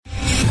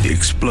The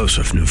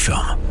explosive new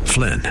film,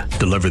 Flynn,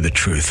 deliver the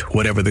truth,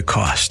 whatever the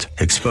cost,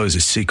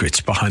 exposes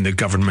secrets behind the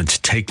government's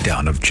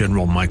takedown of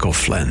General Michael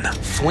Flynn.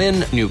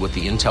 Flynn knew what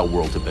the intel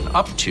world had been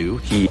up to.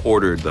 He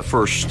ordered the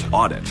first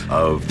audit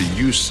of the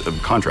use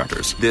of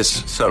contractors.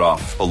 This set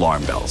off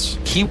alarm bells.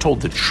 He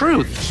told the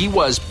truth. He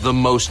was the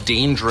most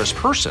dangerous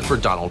person for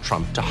Donald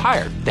Trump to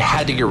hire. They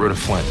had to get rid of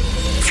Flynn.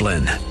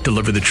 Flynn,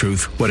 deliver the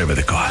truth, whatever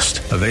the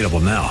cost. Available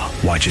now.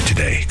 Watch it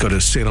today. Go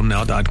to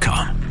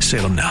salemnow.com.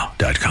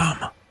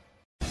 salemnow.com.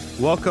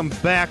 Welcome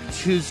back,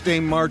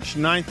 Tuesday, March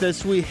 9th,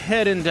 as we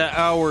head into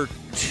hour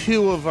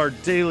 2 of our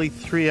daily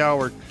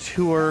 3-hour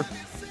tour.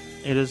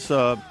 It is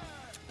a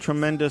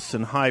tremendous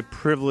and high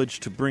privilege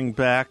to bring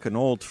back an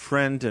old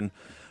friend and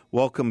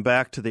welcome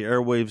back to the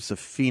airwaves of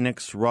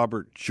Phoenix,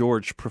 Robert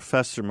George,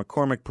 Professor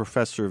McCormick,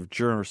 Professor of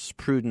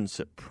Jurisprudence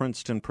at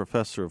Princeton,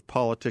 Professor of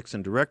Politics,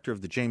 and Director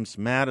of the James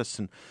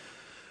Madison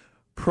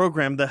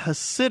program. The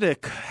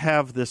Hasidic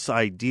have this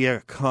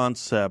idea,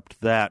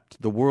 concept, that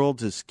the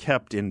world is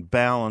kept in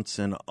balance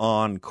and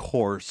on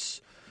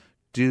course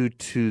due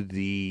to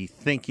the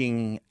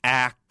thinking,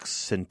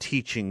 acts, and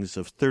teachings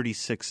of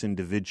 36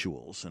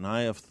 individuals. And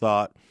I have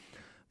thought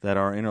that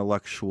our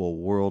intellectual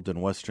world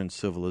and Western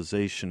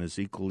civilization is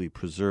equally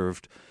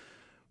preserved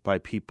by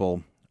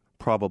people,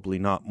 probably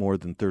not more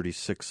than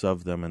 36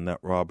 of them, and that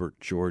Robert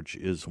George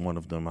is one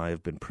of them. I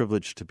have been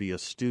privileged to be a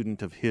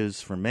student of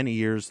his for many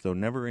years, though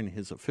never in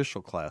his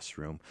official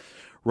classroom.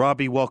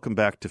 Robbie, welcome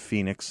back to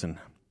Phoenix, and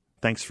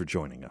thanks for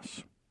joining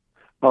us.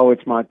 Oh,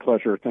 it's my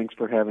pleasure. Thanks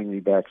for having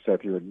me back,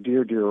 Seth. You're a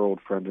dear, dear old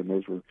friend, and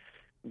those were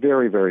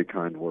very, very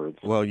kind words.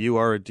 Well, you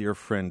are a dear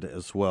friend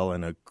as well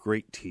and a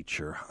great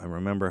teacher. I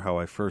remember how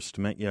I first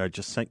met you. I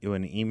just sent you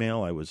an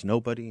email. I was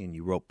nobody, and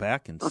you wrote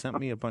back and sent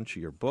me a bunch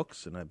of your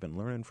books, and I've been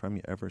learning from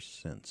you ever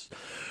since.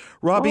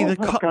 Robbie,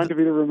 how kind of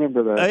you to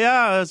remember that.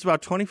 Yeah, it was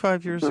about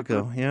 25 years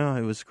ago. Yeah,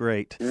 it was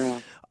great.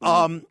 Yeah.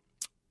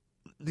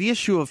 The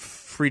issue of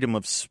freedom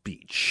of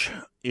speech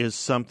is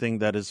something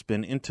that has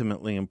been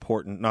intimately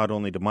important, not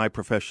only to my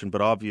profession,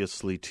 but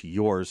obviously to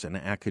yours and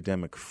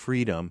academic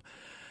freedom.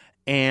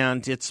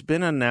 And it's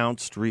been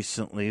announced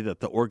recently that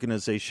the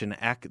organization,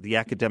 the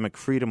Academic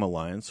Freedom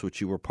Alliance, which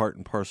you were part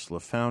and parcel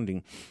of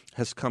founding,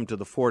 has come to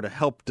the fore to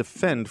help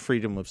defend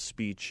freedom of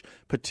speech,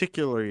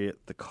 particularly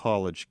at the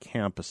college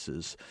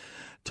campuses.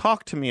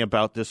 Talk to me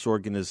about this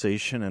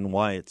organization and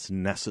why it's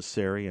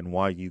necessary and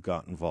why you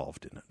got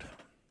involved in it.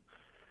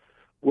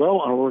 Well,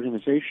 our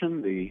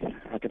organization, the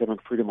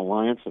Academic Freedom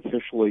Alliance,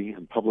 officially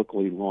and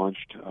publicly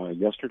launched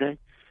yesterday.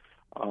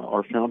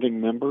 Our founding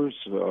members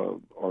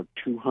are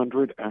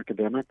 200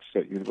 academics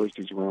at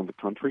universities around the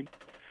country.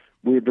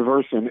 We are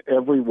diverse in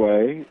every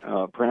way.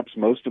 Perhaps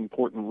most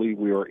importantly,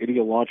 we are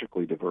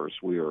ideologically diverse.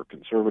 We are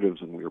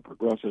conservatives and we are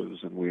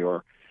progressives and we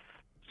are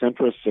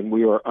centrists and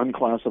we are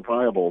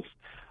unclassifiables.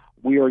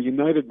 We are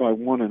united by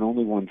one and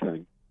only one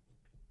thing,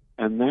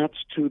 and that's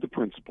to the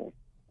principle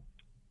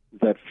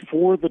that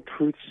for the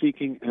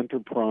truth-seeking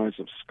enterprise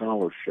of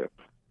scholarship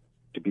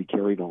to be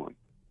carried on,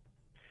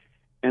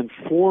 and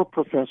for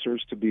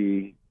professors to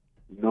be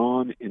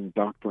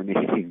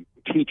non-indoctrinating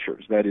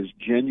teachers, that is,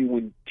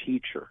 genuine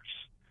teachers,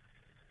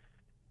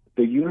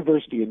 the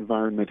university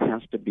environment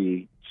has to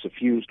be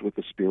suffused with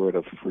the spirit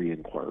of free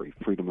inquiry,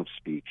 freedom of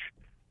speech,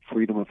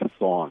 freedom of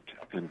thought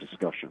and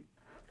discussion.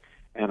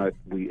 And as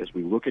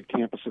we look at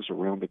campuses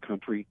around the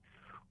country,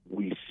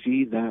 we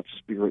see that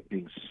spirit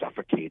being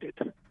suffocated.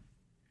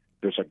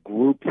 There's a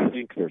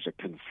groupthink, there's a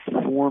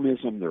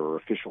conformism, there are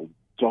official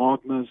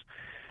dogmas,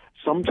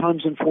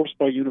 sometimes enforced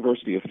by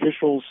university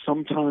officials,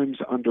 sometimes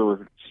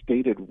under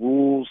stated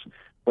rules,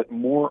 but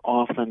more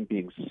often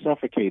being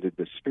suffocated.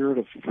 The spirit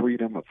of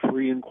freedom, of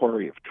free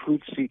inquiry, of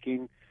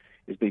truth-seeking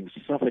is being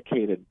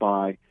suffocated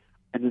by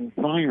an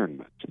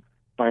environment,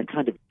 by a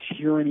kind of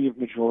tyranny of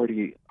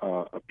majority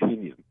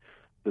opinion,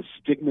 the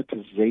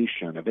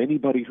stigmatization of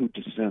anybody who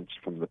dissents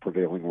from the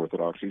prevailing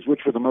orthodoxies,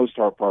 which for the most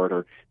part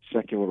are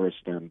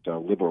secularist and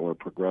liberal or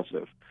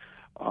progressive.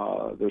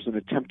 There's an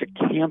attempt to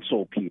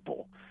cancel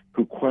people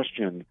who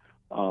question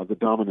the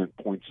dominant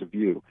points of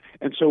view.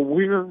 And so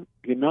we're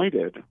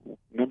united,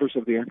 members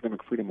of the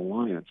Academic Freedom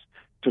Alliance,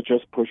 to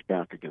just push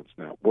back against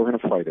that. We're going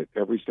to fight it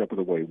every step of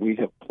the way. We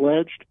have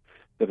pledged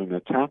that an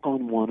attack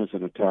on one is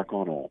an attack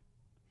on all.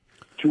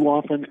 Too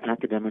often,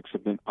 academics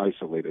have been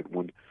isolated.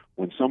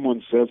 When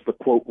someone says the,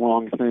 quote,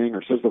 wrong thing,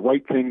 or says the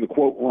right thing the,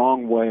 quote,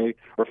 wrong way,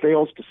 or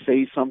fails to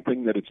say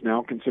something that it's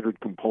now considered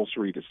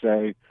compulsory to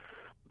say,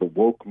 the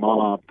woke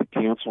mob, the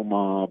cancel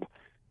mob,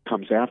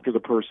 comes after the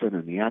person,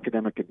 and the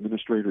academic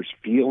administrators,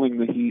 feeling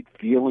the heat,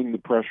 feeling the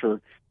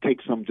pressure, take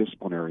some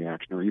disciplinary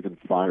action or even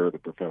fire the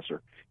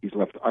professor. He's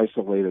left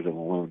isolated and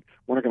alone.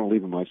 We're not going to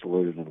leave him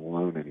isolated and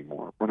alone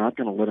anymore. We're not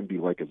going to let him be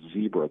like a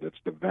zebra that's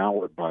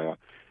devoured by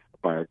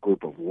a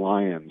group of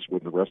lions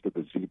when the rest of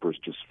the zebras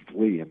just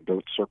flee and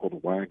don't circle the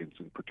wagons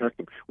and protect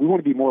them. We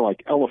want to be more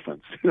like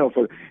elephants.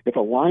 If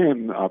a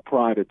lion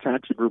pride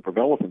attacks a group of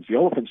elephants, the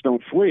elephants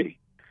don't flee.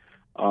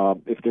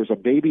 If there's a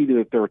baby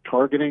that they're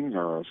targeting,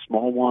 or a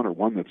small one, or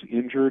one that's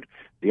injured,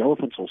 the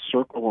elephants will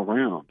circle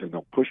around and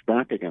they'll push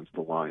back against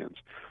the lions.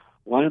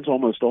 Lions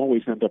almost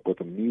always end up with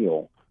a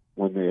meal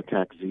when they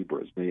attack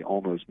zebras. They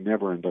almost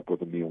never end up with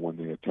a meal when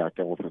they attack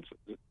elephants.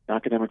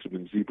 Academics have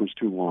been zebras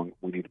too long.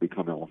 We need to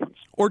become elephants.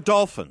 Or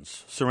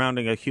dolphins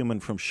surrounding a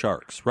human from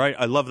sharks, right?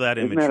 I love that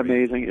imagery. Isn't that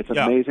amazing? It's an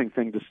amazing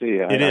thing to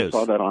see. I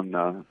saw that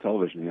on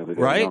television the other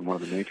day, right? On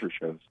one of the nature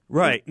shows.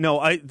 Right.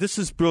 No, this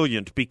is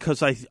brilliant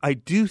because I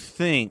do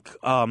think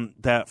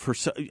that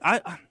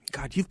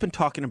God, you've been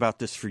talking about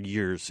this for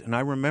years, and I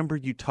remember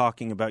you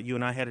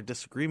and I had a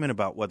disagreement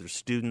about whether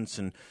students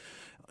and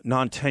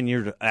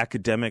non-tenured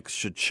academics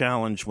should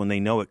challenge when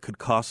they know it could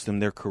cost them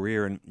their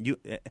career.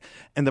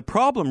 And the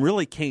problem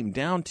really came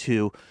down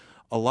to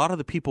a lot of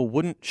the people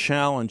wouldn't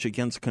challenge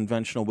against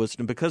conventional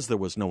wisdom because there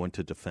was no one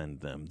to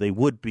defend them. They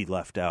would be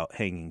left out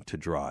hanging to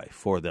dry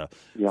for the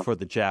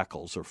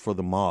jackals or for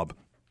the mob.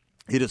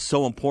 It is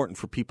so important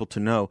for people to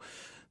know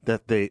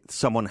that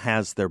someone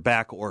has their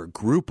back, or a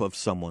group of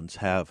someone's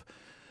have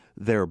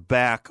their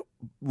back.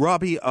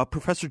 Robbie,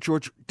 Professor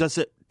George, does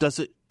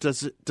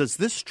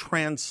this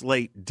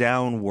translate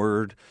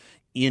downward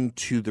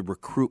into the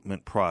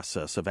recruitment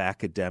process of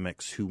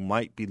academics who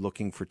might be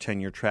looking for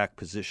tenure-track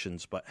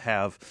positions but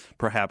have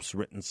perhaps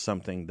written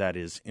something that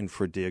is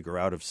infra-dig or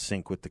out of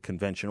sync with the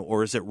convention?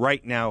 Or is it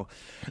right now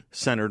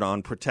centered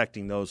on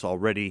protecting those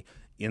already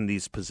in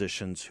these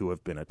positions who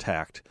have been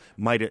attacked?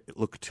 Might it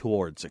look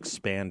towards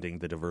expanding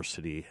the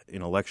diversity,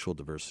 intellectual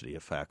diversity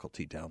of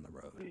faculty down the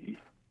road?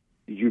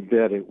 You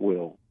bet it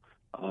will.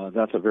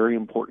 That's a very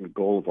important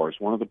goal of ours.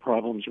 One of the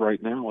problems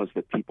right now is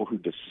that people who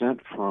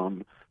dissent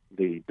from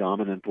the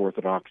dominant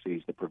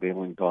orthodoxies, the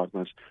prevailing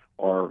dogmas,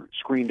 are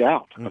screened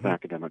out of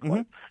academic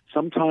life.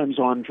 Sometimes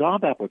on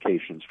job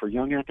applications for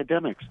young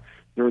academics,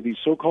 there are these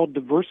so-called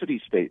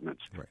diversity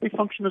statements. Right. They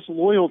function as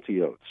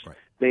loyalty oaths. Right.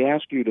 They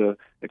ask you to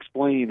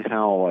explain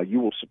how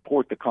you will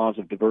support the cause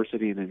of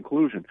diversity and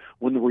inclusion,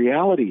 when the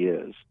reality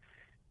is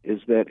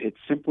that it's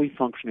simply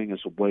functioning as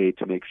a way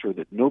to make sure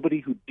that nobody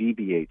who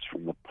deviates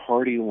from the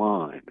party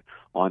line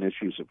on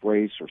issues of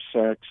race or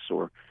sex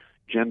or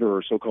gender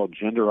or so-called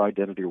gender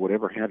identity or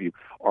whatever have you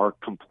are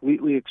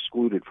completely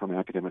excluded from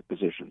academic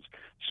positions,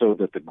 so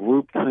that the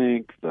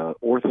groupthink, the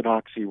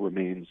orthodoxy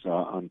remains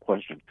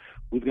unquestioned.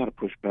 We've got to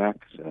push back,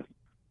 Seth,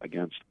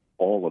 against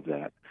all of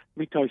that. Let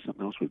me tell you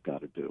something else we've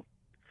got to do.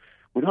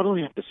 We not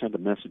only have to send a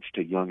message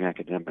to young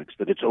academics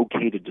that it's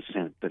okay to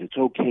dissent, that it's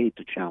okay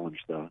to challenge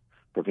the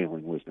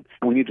prevailing wisdom.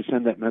 And we need to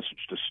send that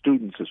message to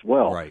students as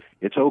well. Right.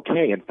 It's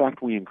okay. In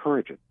fact, we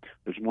encourage it.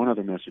 There's one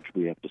other message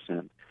we have to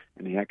send,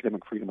 and the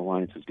Academic Freedom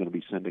Alliance is going to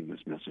be sending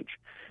this message.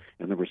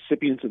 And the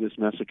recipients of this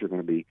message are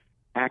going to be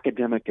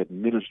academic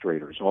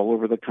administrators all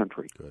over the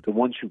country, the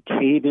ones who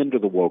cave into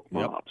the woke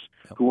mobs,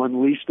 who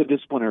unleash the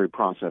disciplinary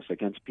process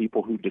against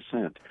people who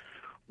dissent.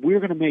 We're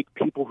going to make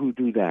people who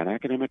do that,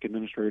 academic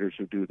administrators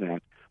who do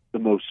that, the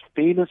most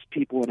famous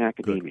people in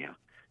academia. Good.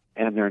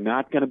 And they're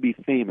not going to be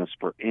famous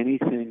for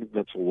anything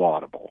that's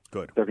laudable.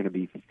 Good. They're going to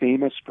be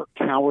famous for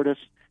cowardice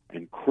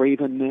and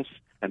cravenness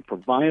and for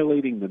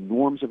violating the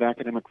norms of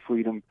academic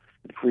freedom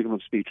and freedom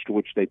of speech to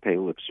which they pay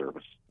lip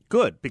service.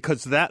 Good,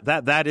 because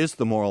that is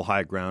the moral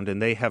high ground,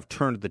 and they have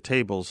turned the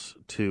tables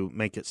to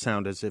make it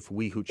sound as if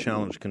we who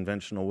challenge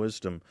conventional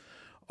wisdom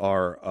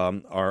are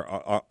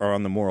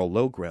on the moral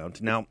low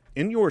ground. Now,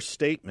 in your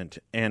statement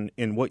and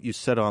in what you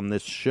said on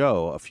this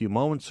show a few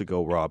moments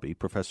ago, Robbie,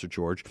 Professor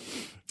George,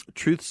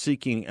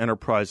 truth-seeking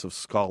enterprise of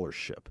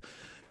scholarship.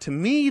 To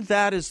me,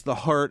 that is the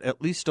heart,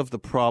 at least, of the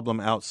problem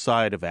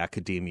outside of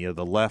academia,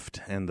 the left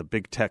and the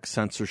big tech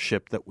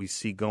censorship that we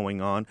see going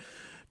on.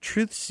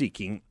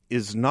 Truth-seeking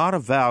is not a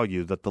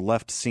value that the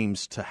left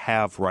seems to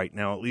have right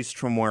now, at least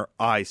from where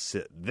I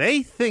sit.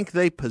 They think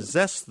they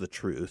possess the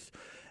truth,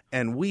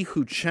 and we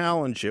who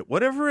challenge it,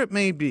 whatever it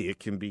may be, it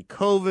can be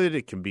COVID,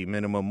 it can be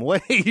minimum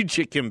wage,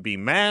 it can be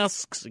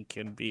masks, it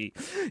can be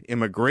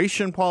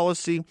immigration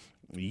policy,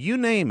 you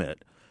name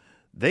it.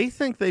 They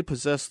think they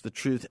possess the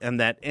truth, and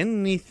that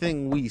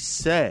anything we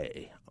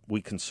say,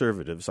 we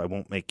conservatives, I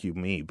won't make you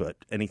me, but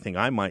anything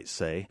I might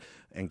say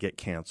and get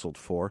canceled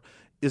for,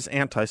 is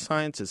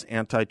anti-science, is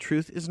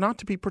anti-truth, is not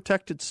to be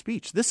protected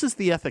speech. This is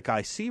the ethic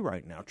I see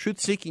right now.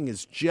 Truth-seeking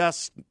is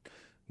just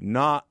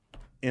not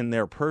in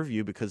their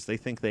purview because they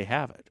think they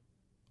have it,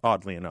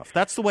 oddly enough.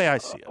 That's the way I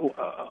see it.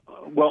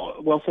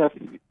 Well, Seth,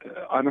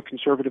 I'm a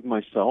conservative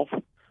myself.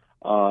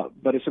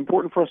 But it's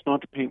important for us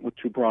not to paint with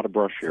too broad a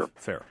brush here.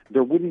 Fair.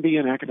 There wouldn't be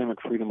an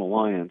Academic Freedom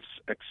Alliance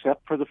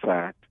except for the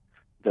fact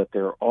that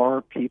there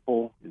are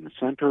people in the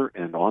center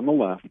and on the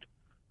left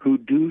who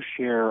do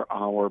share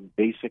our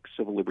basic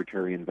civil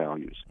libertarian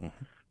values,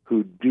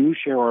 who do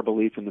share our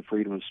belief in the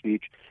freedom of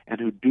speech,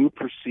 and who do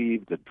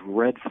perceive the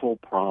dreadful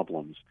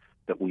problems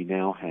that we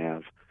now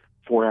have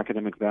for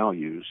academic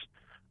values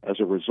as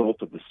a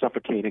result of the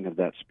suffocating of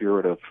that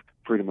spirit of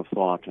freedom of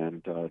thought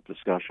and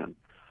discussion.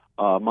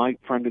 My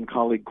friend and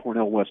colleague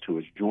Cornel West, who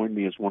has joined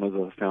me as one of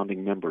the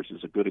founding members,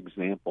 is a good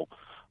example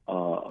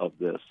of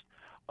this.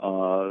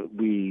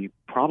 we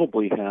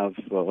probably have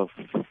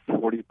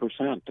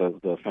 40%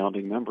 of the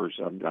founding members,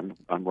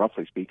 I'm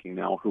roughly speaking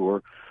now, who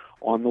are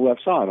on the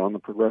left side, on the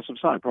progressive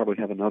side. Probably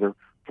have another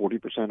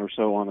 40% or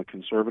so on the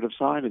conservative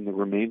side, and the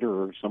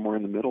remainder are somewhere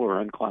in the middle or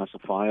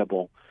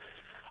unclassifiable.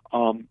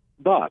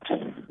 But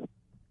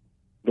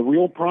the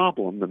real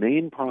problem, the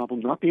main problem,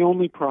 not the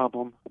only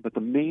problem, but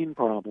the main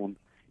problem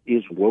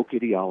is woke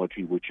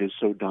ideology, which is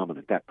so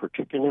dominant, that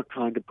particular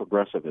kind of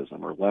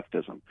progressivism or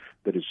leftism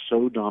that is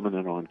so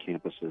dominant on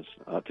campuses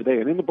today.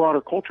 And in the broader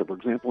culture, for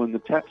example, in the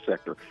tech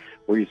sector,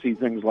 where you see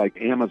things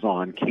like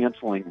Amazon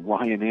canceling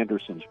Ryan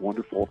Anderson's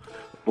wonderful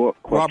book.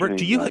 Robert,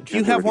 do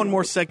you have one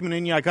more segment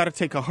in you? I got to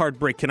take a hard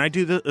break. Can I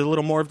do a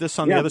little more of this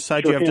on the other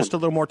side? Sure, do you have just a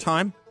little more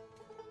time?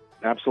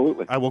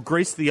 Absolutely. I will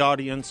grace the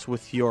audience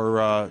with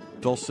your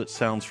dulcet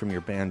sounds from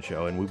your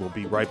banjo, and we will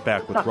be right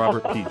back with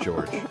Robert P.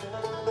 George.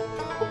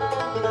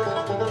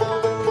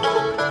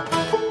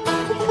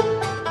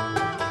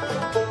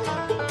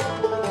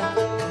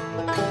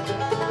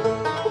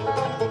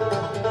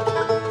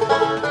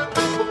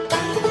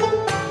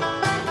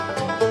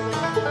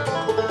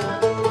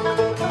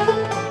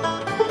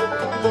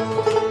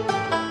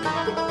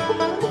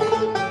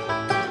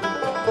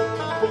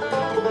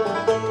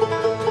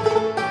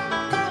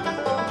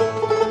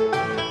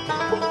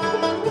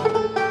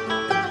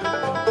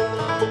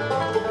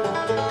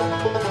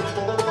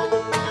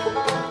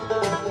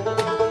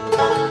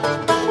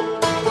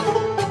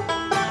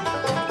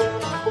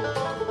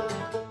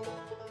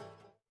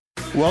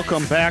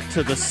 Welcome back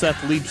to the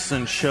Seth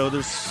Leibsohn Show.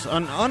 There's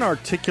an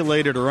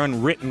unarticulated or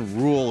unwritten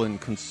rule in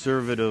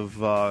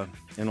conservative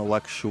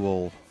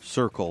intellectual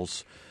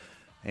circles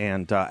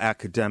and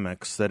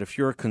academics that if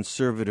you're a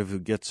conservative who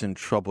gets in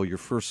trouble, your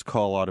first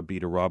call ought to be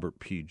to Robert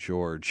P.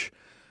 George.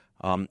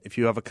 If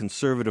you have a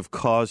conservative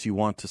cause you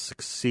want to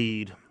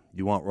succeed,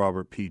 you want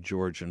Robert P.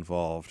 George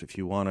involved. If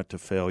you want it to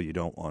fail, you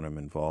don't want him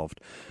involved.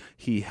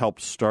 He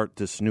helped start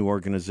this new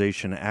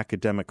organization,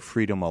 Academic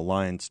Freedom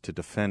Alliance, to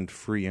defend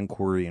free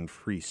inquiry and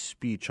free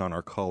speech on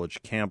our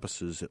college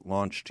campuses. It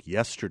launched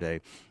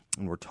yesterday,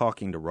 and we're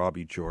talking to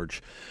Robbie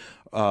George,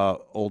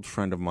 old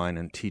friend of mine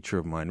and teacher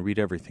of mine. Read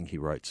everything he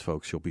writes,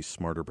 folks. You'll be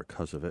smarter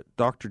because of it.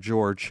 Dr.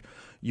 George,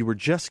 you were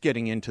just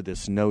getting into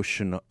this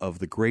notion of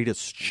the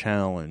greatest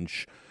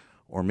challenge,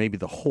 or maybe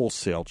the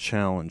wholesale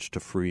challenge to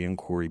free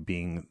inquiry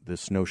being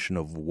this notion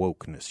of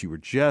wokeness. You were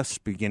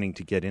just beginning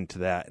to get into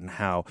that and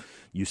how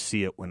you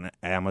see it when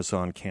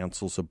Amazon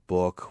cancels a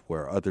book,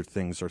 where other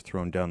things are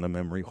thrown down the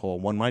memory hole.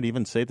 One might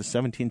even say the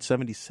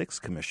 1776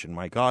 Commission.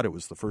 My God, it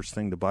was the first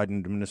thing the Biden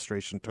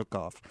administration took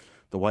off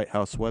the White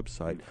House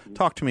website.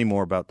 Talk to me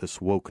more about this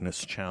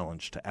wokeness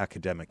challenge to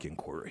academic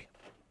inquiry.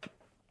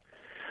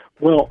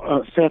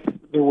 Well, Seth,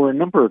 there were a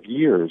number of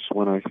years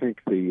when I think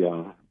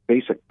the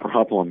basic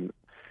problem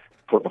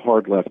for the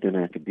hard left in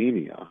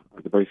academia,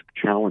 or the basic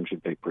challenge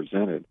that they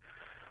presented,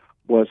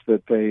 was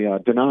that they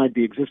denied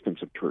the existence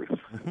of truth.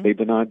 Mm-hmm. They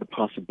denied the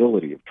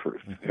possibility of truth.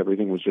 Mm-hmm.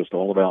 Everything was just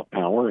all about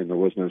power, and there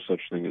was no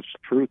such thing as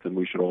truth, and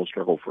we should all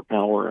struggle for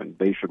power, and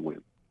they should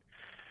win.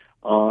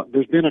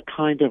 There's been a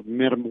kind of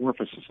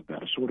metamorphosis of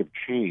that, a sort of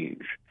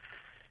change.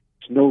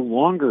 It's no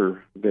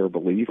longer their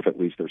belief, at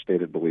least their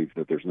stated belief,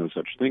 that there's no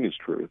such thing as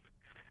truth.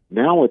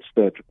 Now it's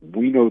that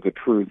we know the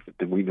truth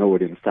and we know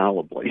it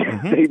infallibly.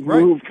 Mm-hmm. They've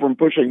moved from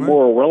pushing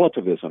moral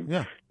relativism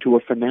to a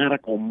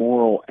fanatical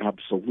moral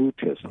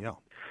absolutism. Yeah.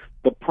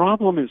 The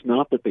problem is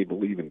not that they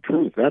believe in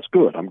truth. That's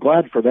good. I'm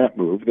glad for that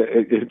move.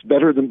 It's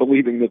better than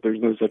believing that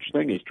there's no such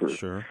thing as truth.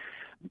 Sure.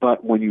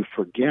 But when you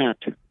forget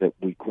that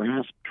we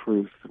grasp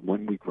truth,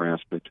 when we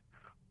grasp it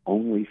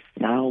only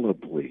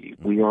fallibly,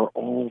 we are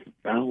all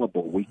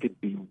fallible. We could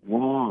be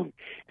wrong.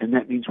 And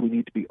that means we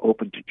need to be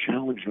open to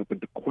challenge, open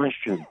to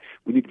question.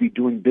 We need to be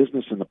doing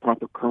business in the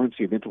proper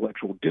currency of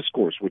intellectual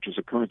discourse, which is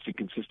a currency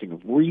consisting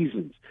of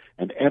reasons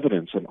and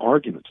evidence and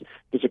arguments.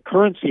 There's a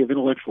currency of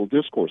intellectual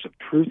discourse, of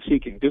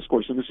truth-seeking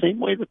discourse, in the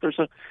same way that there's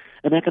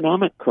an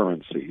economic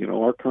currency. You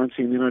know, our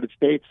currency in the United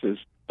States is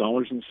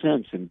dollars and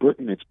cents. In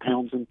Britain, it's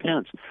pounds and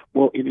pence.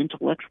 Well, in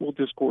intellectual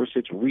discourse,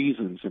 it's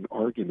reasons and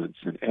arguments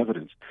and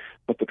evidence.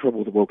 But the trouble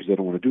with the woke is they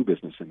don't want to do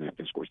business in that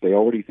discourse. They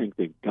already think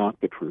they've got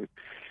the truth.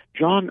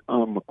 John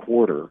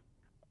McWhorter,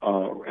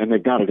 and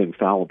they've got it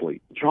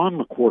infallibly.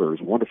 John McWhorter is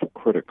a wonderful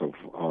critic of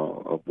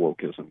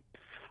wokeism.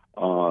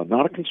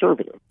 Not a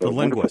conservative. The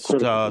linguist.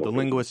 The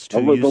linguist at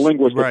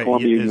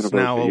Columbia is University.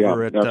 Now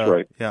over at that's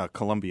right. Yeah,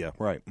 Columbia.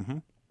 Right. Mm-hmm.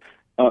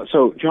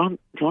 So John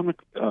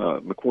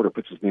McWhorter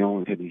puts his nail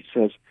on the head. He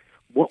says,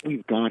 what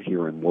we've got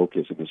here in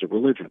wokeism is a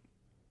religion.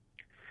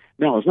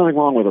 Now, there's nothing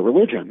wrong with a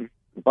religion,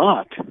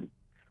 but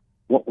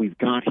what we've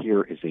got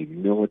here is a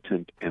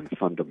militant and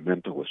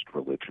fundamentalist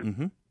religion.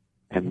 Mm-hmm.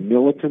 And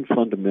militant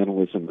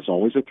fundamentalism is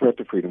always a threat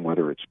to freedom,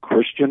 whether it's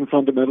Christian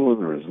fundamentalism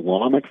or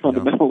Islamic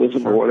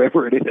fundamentalism or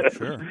whatever it is.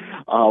 Sure.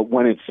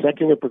 When it's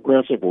secular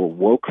progressive or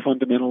woke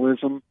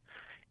fundamentalism,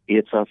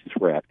 it's a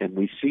threat. And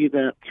we see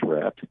that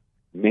threat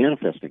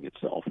manifesting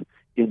itself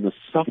in the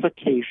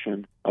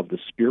suffocation of the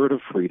spirit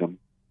of freedom,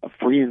 of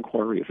free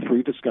inquiry, of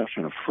free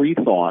discussion, of free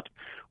thought,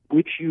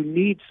 which you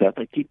need, Seth,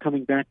 I keep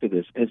coming back to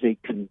this, as a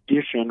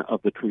condition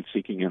of the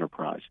truth-seeking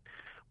enterprise.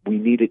 We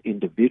need it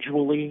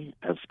individually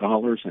as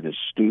scholars and as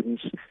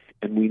students,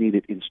 and we need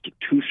it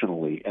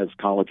institutionally as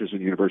colleges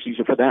and universities,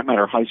 or for that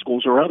matter, high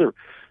schools or other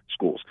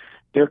schools.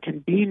 There can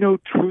be no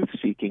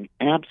truth-seeking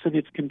absent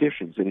its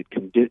conditions, and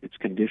its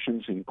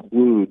conditions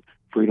include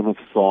freedom of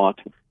thought,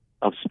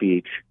 of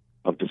speech,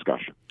 of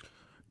discussion.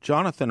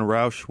 Jonathan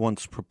Rauch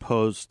once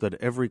proposed that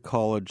every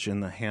college in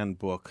the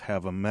handbook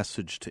have a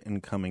message to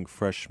incoming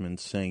freshmen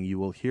saying, you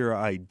will hear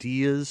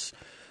ideas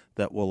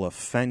that will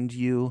offend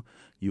you.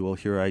 You will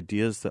hear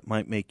ideas that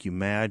might make you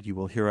mad. You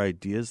will hear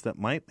ideas that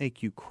might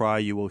make you cry.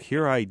 You will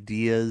hear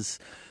ideas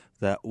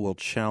that will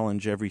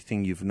challenge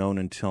everything you've known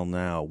until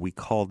now. We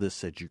call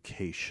this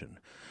education.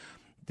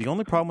 The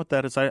only problem with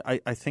that is I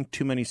think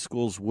too many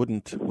schools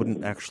wouldn't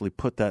actually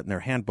put that in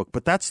their handbook.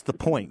 But that's the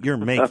point you're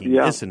making,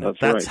 isn't it?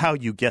 That's right. How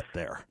you get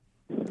there.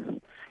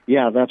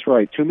 Yeah, that's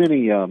right. Too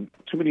many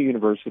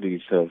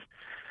universities have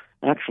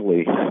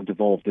actually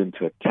devolved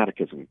into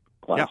catechism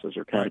classes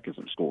or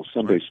catechism schools,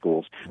 Sunday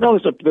schools. No,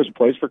 there's a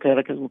place for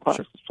catechism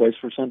classes, a place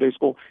for Sunday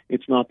school.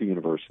 It's not the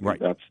university. Right.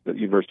 The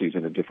university's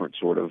in a different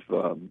sort of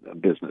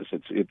business.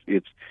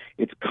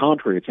 It's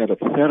contrary. It's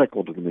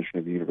antithetical to the mission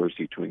of the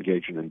university to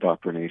engage in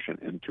indoctrination,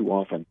 and too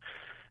often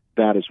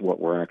that is what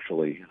we're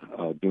actually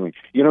doing.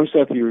 You know,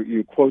 Seth,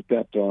 you quote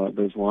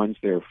those lines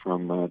there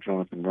from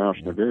Jonathan Rauch.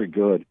 They're very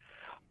good.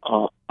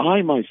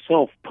 I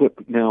myself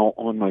put now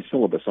on my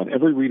syllabus, on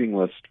every reading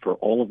list for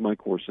all of my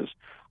courses,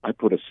 I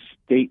put a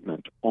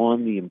statement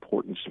on the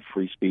importance of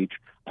free speech.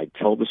 I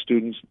tell the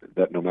students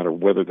that no matter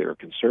whether they're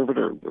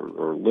conservative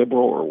or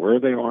liberal or where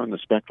they are on the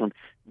spectrum,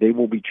 they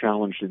will be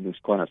challenged in this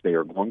class. They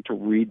are going to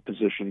read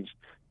positions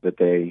that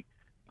they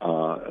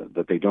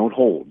don't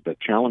hold, that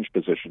challenge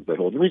positions they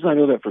hold. The reason I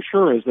know that for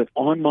sure is that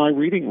on my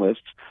reading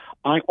lists,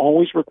 I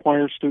always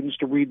require students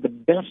to read the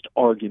best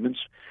arguments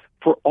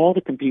for all the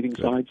competing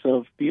sides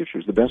of the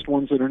issues, the best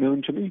ones that are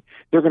known to me.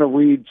 They're going to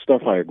read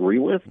stuff I agree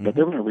with, but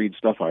they're going to read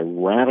stuff I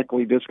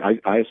radically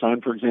disagree. I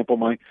assign, for example,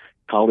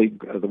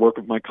 the work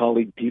of my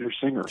colleague Peter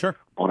Singer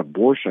on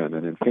abortion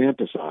and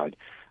infanticide.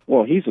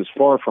 Well, he's as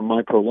far from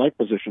my pro-life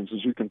positions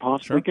as you can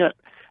possibly get.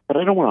 But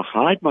I don't want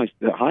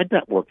to hide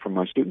that work from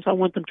my students. I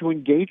want them to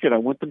engage it. I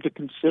want them to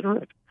consider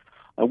it.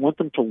 I want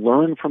them to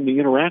learn from the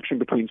interaction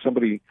between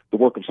the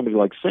work of somebody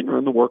like Singer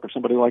and the work of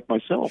somebody like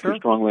myself, who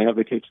strongly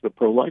advocates the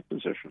pro-life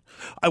position.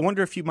 I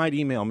wonder if you might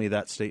email me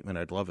that statement.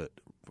 I'd love it,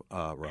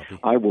 Robbie.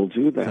 I will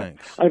do that.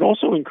 Thanks. I'd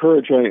also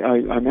encourage,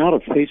 I'm out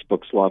of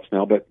Facebook slots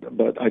now, but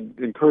I'd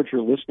encourage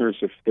your listeners,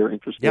 if they're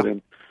interested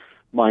in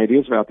my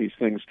ideas about these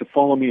things, to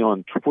follow me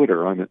on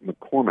Twitter. I'm at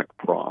McCormick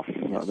Prof.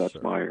 That's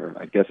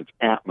I guess it's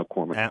at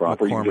McCormick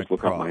Prof. Or you can just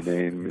look up my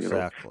name,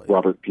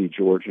 Robert P.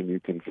 George, and you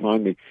can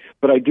find me.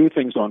 But I do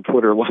things on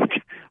Twitter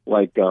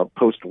like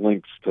post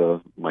links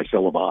to my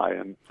syllabi.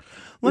 And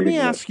let me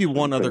ask you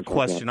one other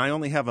question. I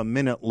only have a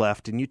minute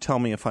left, and you tell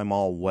me if I'm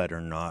all wet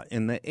or not.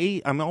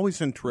 I'm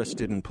always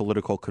interested in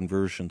political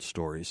conversion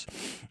stories.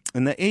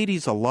 In the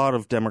 80s, a lot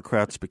of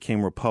Democrats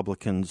became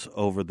Republicans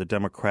over the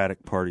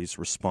Democratic Party's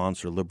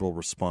response or liberal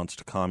response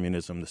to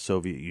communism, the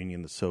Soviet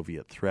Union, the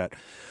Soviet threat.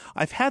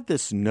 I've had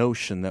this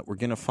notion that we're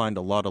going to find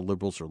a lot of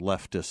liberals or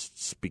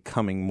leftists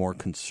becoming more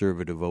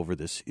conservative over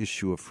this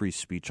issue of free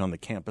speech on the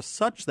campus,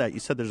 such that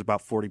you said there's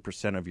about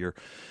 40% of your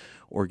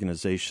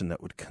organization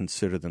that would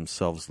consider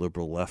themselves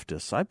liberal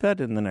leftists. I bet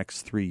in the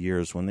next 3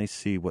 years, when they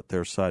see what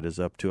their side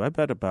is up to, I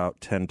bet about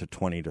 10 to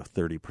 20 to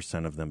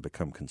 30% of them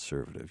become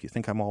conservative. You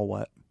think I'm all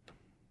wet?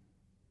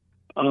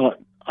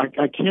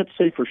 I can't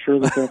say for sure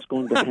that that's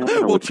going to happen.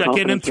 We'll check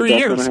in 3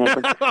 years.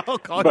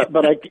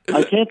 But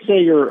I can't say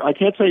you're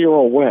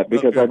all wet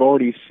because I've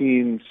already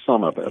seen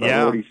some of it.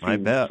 Yeah, I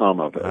bet. Some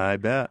of it. I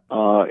bet.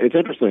 It's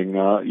interesting.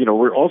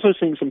 We're also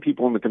seeing some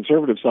people on the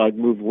conservative side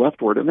move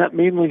leftward, and that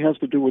mainly has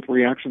to do with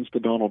reactions to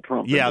Donald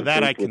Trump. Yeah,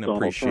 that I can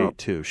appreciate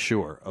too.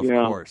 Sure, of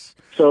course.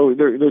 So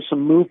there's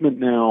some movement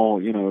now.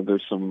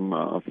 There's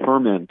some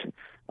ferment.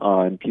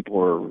 And people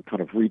are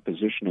kind of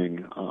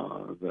repositioning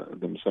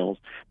themselves.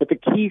 But the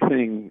key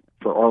thing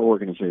for our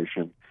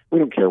organization, we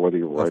don't care whether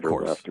you're right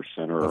or left or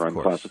center or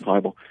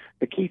unclassifiable.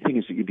 The key thing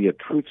is that you be a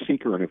truth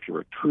seeker, and if you're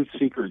a truth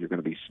seeker, you're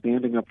going to be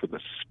standing up for the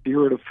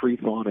spirit of free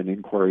thought and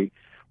inquiry,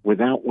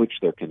 without which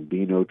there can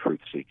be no truth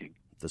seeking.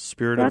 The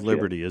spirit of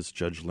liberty, as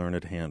Judge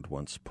Learned Hand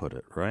once put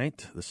it,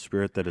 right? The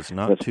spirit that is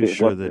not too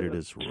sure that it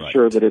is right.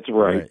 Sure that it's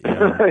right.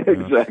 Yeah,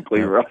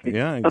 exactly right.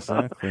 Yeah,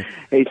 exactly.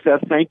 Hey,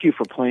 Seth, thank you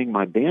for playing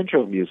my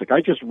banjo music.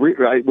 I just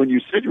when you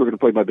said you were going to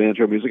play my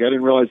banjo music, I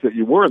didn't realize that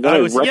you were. And then I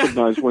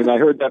recognized when I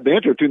heard that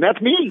banjo tune, that's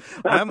me.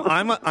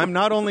 I'm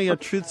not only a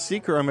truth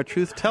seeker, I'm a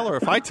truth teller.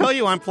 If I tell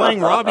you I'm playing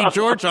Robbie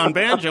George on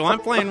banjo, I'm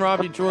playing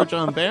Robbie George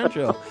on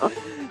banjo.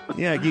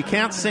 Yeah, you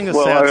can't sing a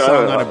sad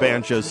song on a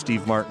banjo,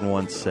 Steve Martin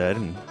once said,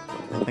 and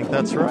I think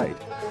that's right.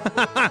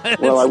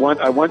 Well, I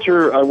want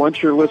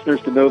your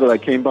listeners to know that I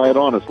came by it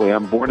honestly.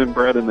 I'm born and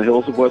bred in the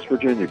hills of West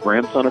Virginia,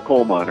 grandson of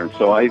coal miners.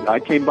 So I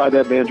came by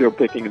that banjo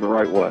picking in the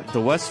right way.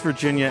 The West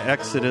Virginia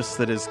exodus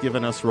that has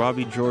given us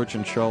Robbie George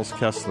and Charles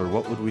Kessler.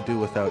 What would we do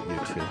without you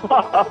two?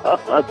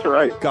 That's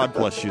right. God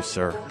bless you,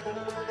 sir.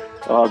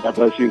 God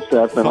bless you,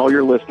 Seth, and all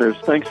your listeners.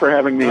 Thanks for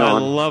having me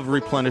on. I love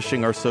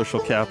replenishing our social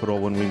capital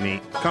when we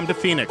meet. Come to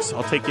Phoenix.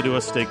 I'll take you to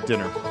a steak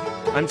dinner.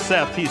 I'm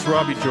Seth. He's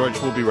Robbie George.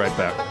 We'll be right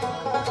back.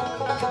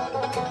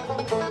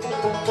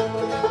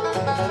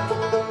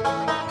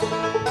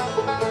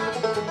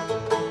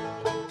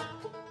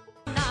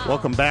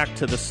 Welcome back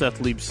to the Seth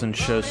Leibson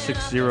Show,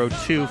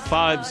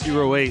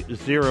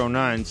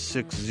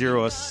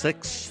 602-508-0960. A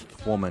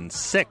sixth woman,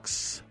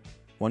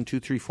 1, 2,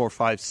 3, 4,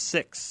 5,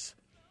 6,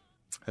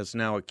 has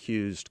now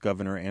accused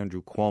Governor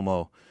Andrew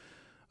Cuomo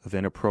of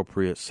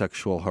inappropriate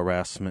sexual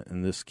harassment,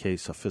 in this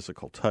case a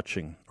physical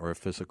touching or a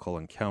physical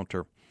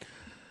encounter.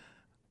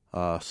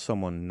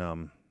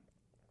 Someone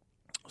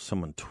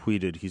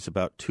tweeted he's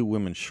about 2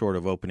 women short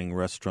of opening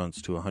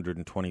restaurants to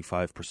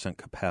 125%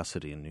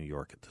 capacity in New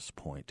York at this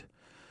point.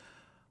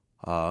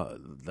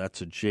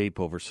 That's a jape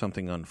over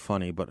something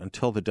unfunny, but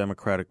until the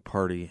Democratic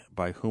Party,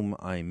 by whom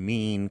I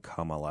mean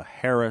Kamala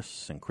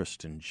Harris and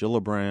Kristen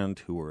Gillibrand,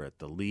 who were at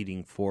the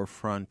leading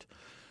forefront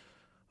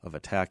of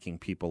attacking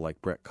people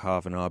like Brett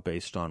Kavanaugh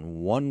based on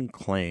one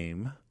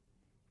claim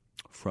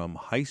from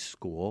high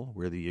school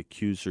where the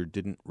accuser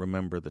didn't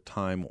remember the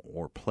time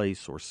or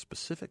place or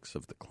specifics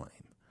of the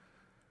claim,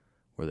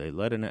 where they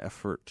led an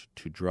effort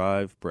to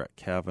drive Brett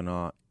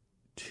Kavanaugh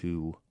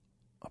to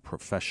a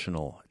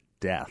professional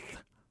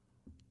death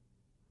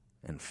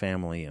and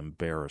family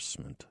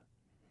embarrassment.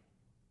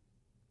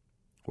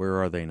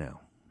 Where are they now?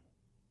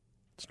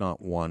 It's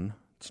not 1,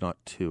 it's not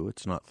 2,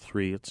 it's not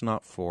 3, it's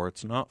not 4,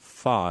 it's not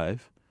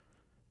 5.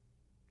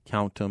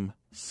 Count them,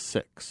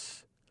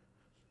 6.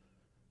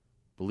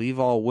 Believe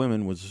All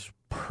Women was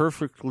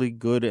perfectly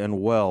good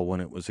and well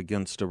when it was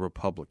against a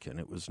Republican.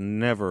 It was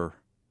never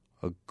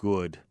a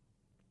good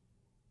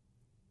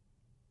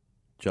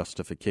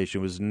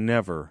justification. It was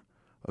never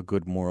a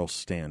good moral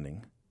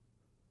standing.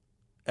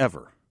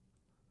 Ever.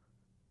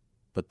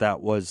 But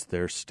that was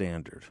their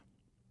standard.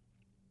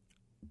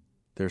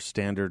 Their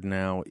standard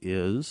now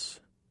is,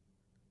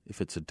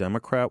 if it's a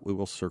Democrat, we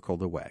will circle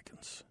the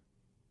wagons.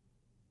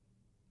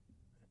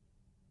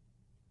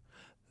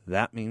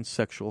 That means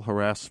sexual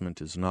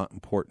harassment is not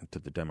important to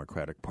the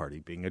Democratic Party.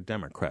 Being a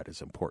Democrat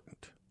is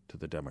important to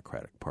the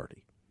Democratic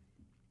Party.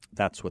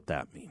 That's what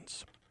that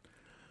means.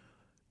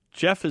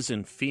 Jeff is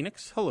in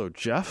Phoenix. Hello,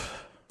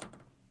 Jeff.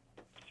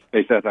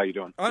 Hey, Seth, how you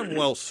doing? I'm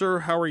well, sir.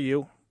 How are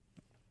you?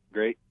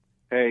 Great.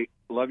 Hey,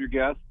 love your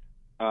guest.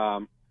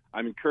 I'm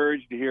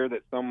encouraged to hear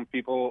that some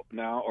people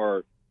now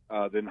are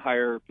in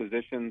higher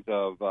positions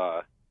of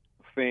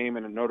fame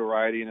and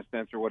notoriety, in a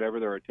sense, or whatever,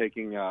 that are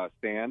taking a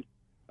stand.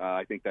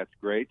 I think that's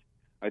great.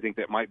 I think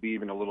that might be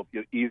even a little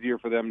bit easier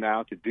for them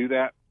now to do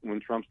that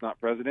when Trump's not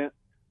president.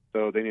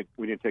 So we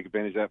need to take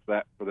advantage of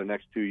that for the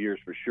next 2 years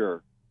for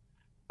sure.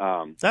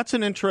 That's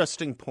an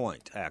interesting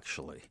point,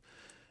 actually.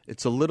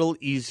 It's a little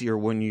easier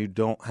when you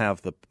don't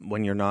have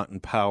when you're not in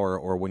power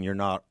or when you're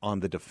not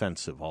on the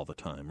defensive all the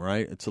time,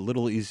 right? It's a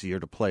little easier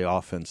to play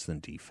offense than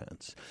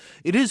defense.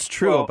 It is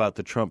true about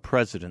the Trump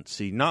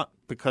presidency, not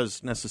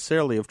because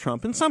necessarily of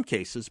Trump in some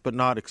cases, but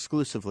not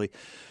exclusively,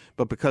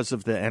 but because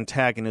of the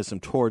antagonism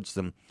towards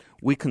them.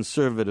 We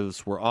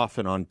conservatives were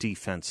often on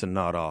defense and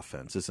not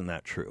offense. Isn't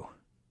that true?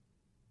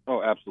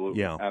 Oh, absolutely.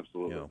 Yeah.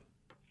 Absolutely. Yeah.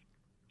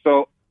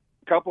 So,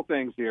 a couple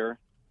things here.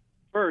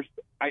 First,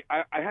 I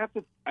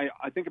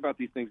think about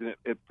these things and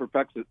it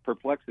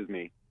perplexes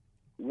me.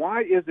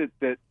 Why is it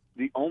that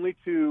the only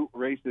 2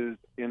 races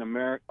in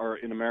America, or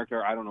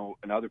I don't know,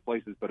 in other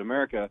places, but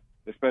America,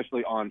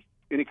 especially on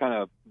any kind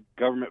of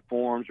government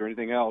forms or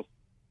anything else,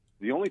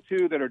 the only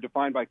 2 that are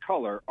defined by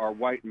color are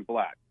white and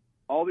black.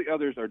 All the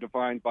others are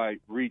defined by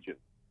region,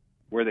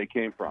 where they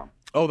came from.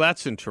 Oh,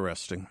 that's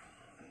interesting.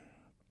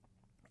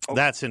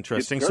 That's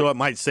interesting. So it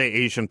might say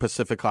Asian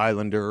Pacific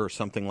Islander or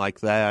something like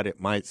that. It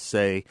might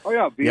say...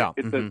 Oh, yeah.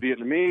 It's a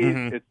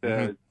Vietnamese, it's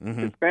a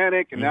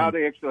Hispanic, and now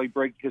they actually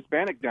break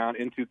Hispanic down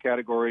into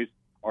categories.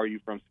 Are you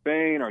from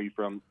Spain? Are you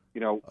from,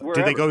 wherever?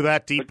 Do they go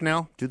that deep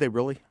now? Do they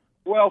really?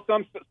 Well,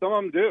 some of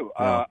them do.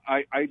 Yeah.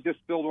 I just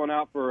filled one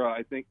out for,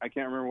 I can't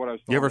remember what I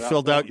was. You ever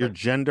filled out your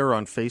gender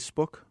on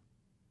Facebook?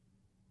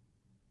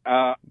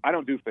 I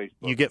don't do Facebook.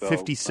 You get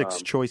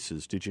 56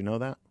 choices. Did you know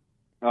that?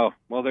 Oh,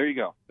 well, there you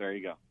go.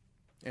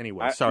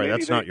 Anyway, sorry,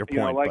 that's not your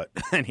point, but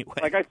anyway.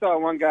 Like I saw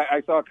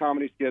a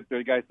comedy skit.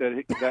 The guy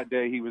said that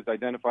day he was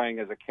identifying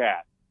as a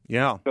cat.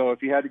 Yeah. So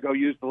if he had to go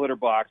use the litter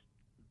box,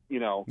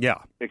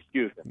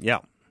 excuse him. Yeah.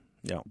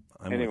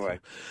 I'm anyway.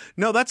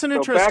 No, that's an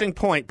interesting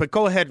point, but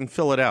go ahead and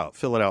fill it out.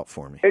 Fill it out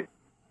for me.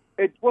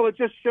 It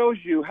just shows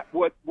you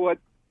that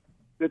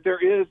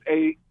there is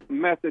a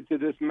method to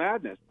this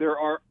madness. There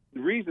are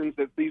reasons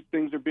that these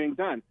things are being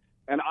done.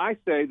 And I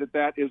say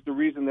that is the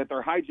reason that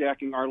they're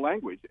hijacking our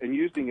language and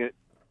using it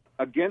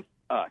against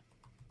us.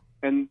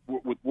 and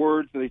with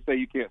words they say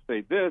you can't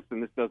say this,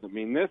 and this doesn't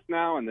mean this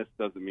now, and this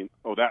doesn't mean,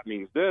 oh, that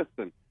means this,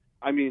 and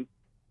I mean,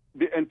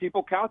 and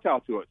people kowtow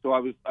to it. So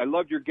I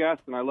loved your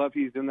guest, and I love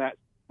he's in that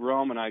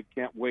realm, and I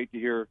can't wait to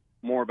hear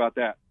more about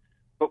that.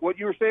 But what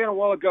you were saying a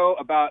while ago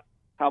about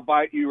how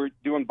you were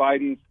doing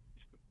Biden's,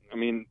 I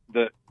mean,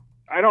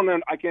 I don't know.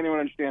 I can't even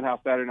understand how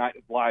Saturday Night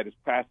Live is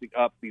passing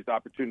up these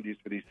opportunities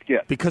for these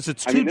skits. Because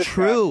it's too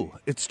true.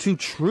 It's too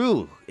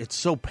true. It's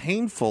so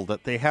painful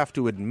that they have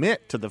to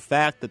admit to the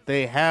fact that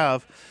they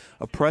have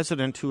a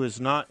president who is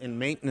not in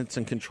maintenance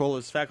and control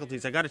of his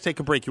faculties. I got to take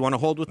a break. You want to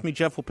hold with me,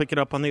 Jeff? We'll pick it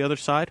up on the other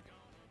side.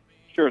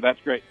 Sure, that's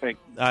great. Thanks.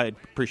 I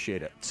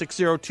appreciate it.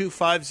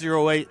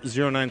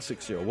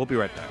 602-508-0960. We'll be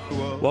right back.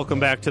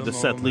 Welcome back to the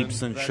Seth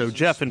Leibsohn Show.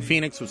 Jeff in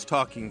Phoenix was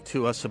talking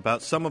to us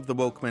about some of the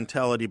woke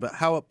mentality, but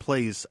how it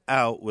plays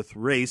out with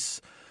race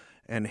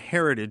and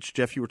heritage.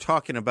 Jeff, you were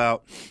talking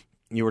about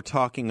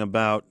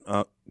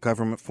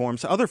government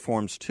forms, other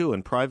forms too,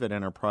 and private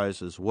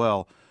enterprise as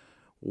well,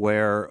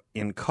 where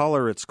in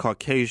color it's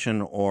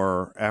Caucasian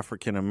or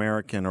African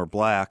American or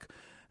black.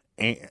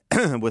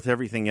 With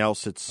everything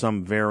else, it's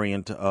some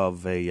variant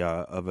of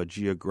a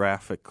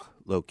geographic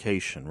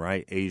location,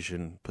 right?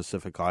 Asian,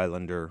 Pacific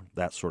Islander,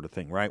 that sort of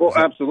thing, right? Well,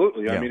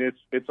 absolutely. Yeah. I mean,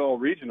 it's all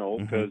regional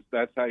because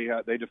that's how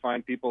they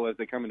define people as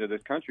they come into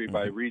this country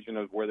by region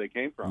of where they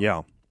came from.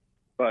 Yeah.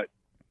 But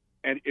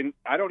and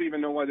I don't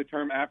even know why the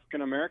term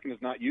African American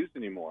is not used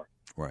anymore.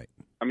 Right.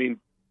 I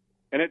mean,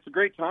 and it's a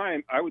great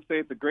time. I would say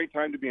it's a great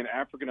time to be an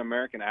African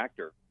American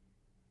actor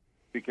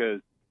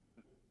because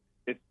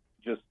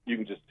you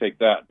can just take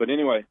that. But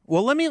anyway.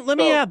 Well, let me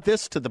add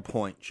this to the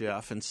point,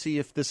 Jeff, and see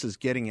if this is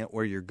getting at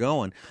where you're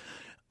going.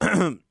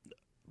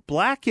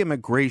 Black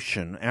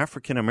immigration,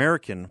 African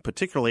American,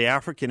 particularly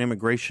African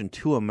immigration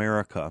to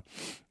America,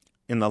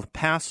 in the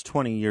past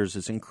 20 years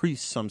has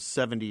increased some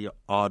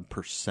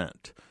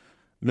 70-odd%.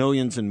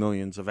 Millions and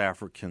millions of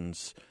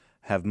Africans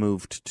have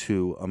moved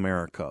to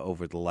America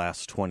over the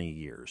last 20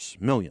 years.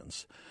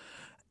 Millions.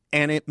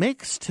 And it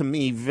makes to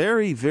me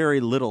very,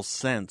 very little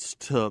sense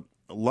to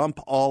lump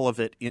all of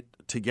it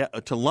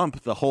to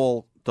lump the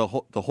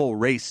whole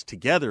race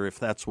together, if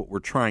that's what we're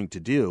trying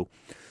to do,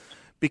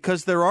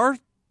 because there are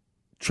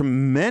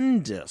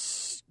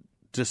tremendous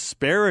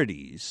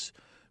disparities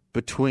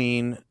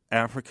between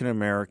African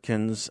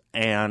Americans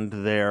and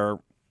their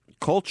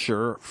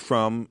culture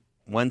from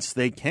whence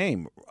they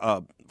came.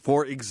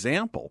 For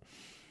example,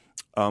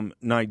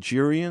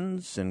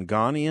 Nigerians and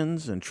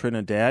Ghanaians and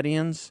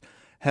Trinidadians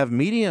have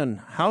median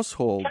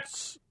household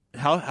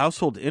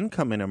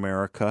income in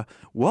America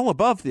well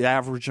above the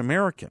average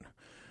American.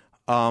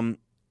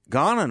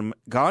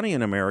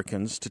 Ghanaian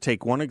Americans, to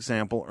take one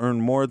example,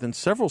 earn more than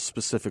several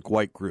specific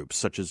white groups,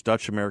 such as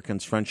Dutch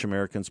Americans, French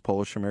Americans,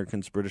 Polish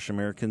Americans, British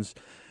Americans,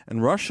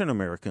 and Russian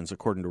Americans,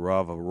 according to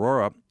Rav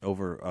Aurora,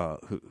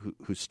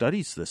 who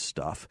studies this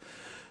stuff.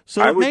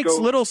 So it makes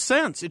little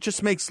sense. It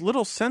just makes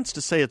little sense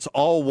to say it's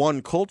all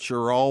one culture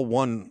or all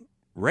one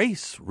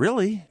race,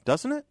 really,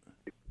 doesn't it?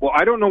 Well,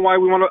 I don't know why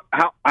we want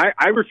to.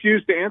 I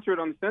refuse to answer it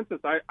on the census.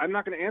 I'm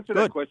not going to answer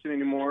that question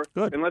anymore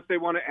unless they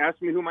want to ask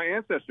me who my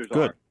ancestors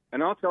are,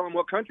 and I'll tell them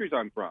what countries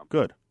I'm from.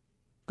 Good.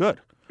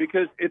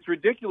 Because it's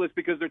ridiculous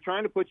because they're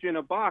trying to put you in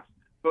a box.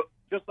 But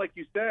just like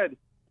you said,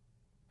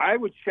 I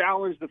would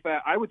challenge the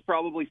fact. I would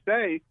probably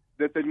say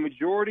that the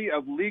majority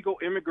of legal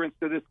immigrants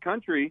to this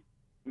country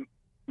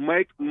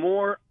make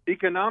more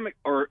economic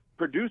or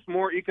produce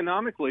more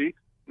economically,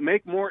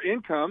 make more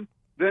income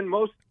than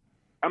most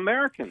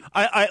Americans.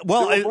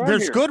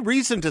 There's good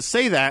reason to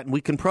say that, and we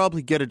can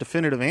probably get a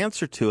definitive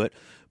answer to it.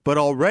 But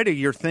already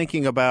you're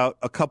thinking about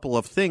a couple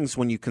of things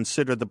when you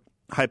consider the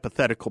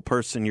hypothetical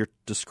person you're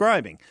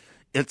describing.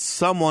 It's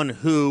someone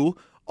who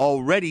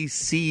already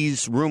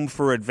sees room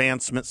for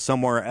advancement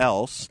somewhere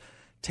else,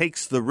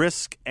 takes the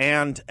risk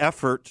and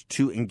effort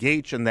to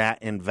engage in that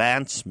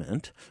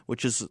advancement,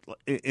 which is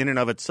in and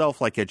of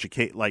itself like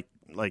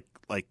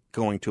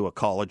going to a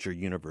college or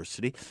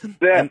university.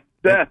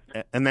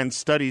 And then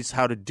studies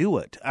how to do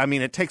it. I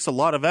mean, it takes a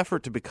lot of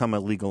effort to become a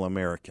legal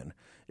American.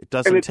 It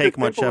doesn't take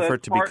much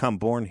effort to become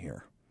born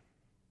here.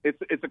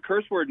 It's a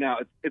curse word now.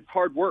 It's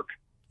hard work.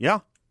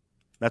 Yeah,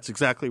 that's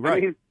exactly right. I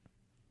mean,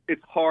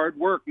 it's hard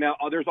work. Now,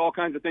 there's all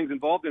kinds of things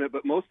involved in it,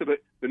 but most of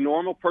it the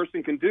normal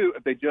person can do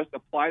if they just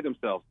apply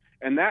themselves.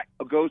 And that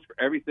goes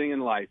for everything in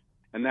life.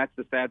 And that's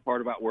the sad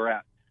part about where we're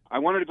at. I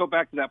wanted to go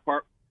back to that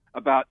part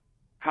about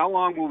how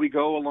long will we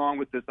go along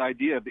with this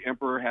idea of the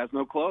emperor has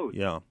no clothes?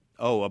 Yeah.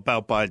 Oh,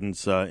 about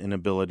Biden's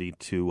inability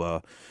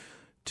to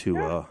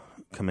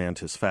command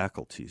his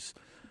faculties.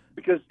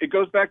 Because it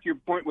goes back to your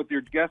point with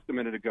your guest a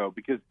minute ago,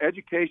 because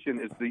education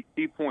is the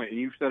key point, and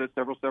you've said it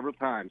several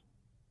times.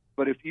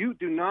 But if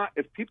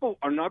people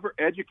are never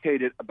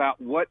educated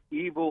about what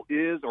evil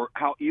is or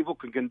how evil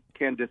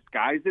can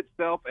disguise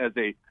itself as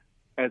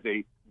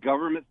a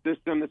government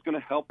system that's going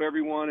to help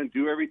everyone and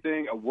do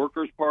everything, a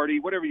workers' party,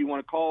 whatever you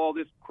want to call all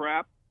this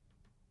crap,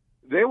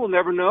 they will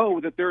never know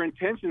that their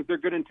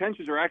good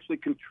intentions are actually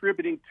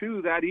contributing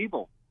to that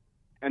evil.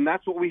 And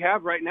that's what we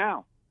have right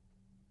now.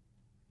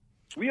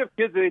 We have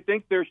kids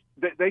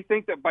that they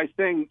think that by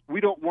saying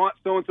we don't want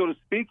so and so to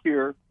speak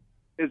here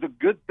is a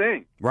good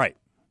thing. Right.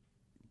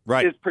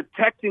 It's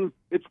protecting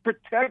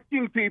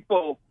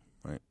people.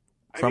 Right.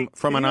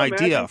 From an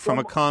idea, from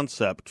a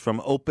concept,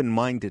 from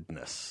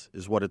open-mindedness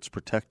is what it's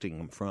protecting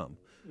them from.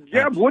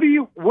 Yeah. What do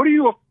you?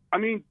 I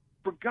mean,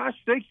 for gosh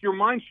sakes, your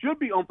mind should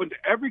be open to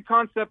every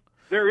concept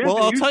there is. Well,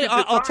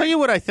 I'll tell you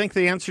what I think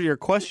the answer to your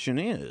question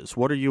is.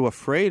 What are you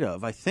afraid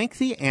of? I think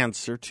the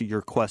answer to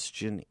your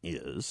question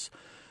is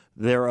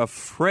they're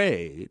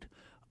afraid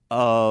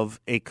of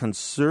a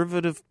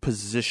conservative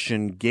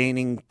position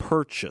gaining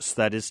purchase.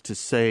 That is to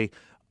say,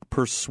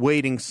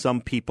 persuading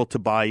some people to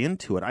buy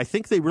into it. I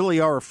think they really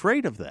are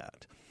afraid of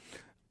that.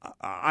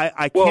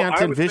 I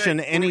can't envision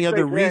any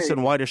other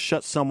reason why to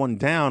shut someone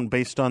down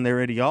based on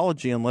their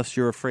ideology unless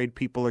you're afraid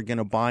people are going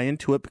to buy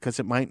into it because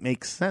it might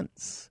make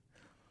sense.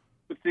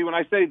 But see, when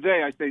I say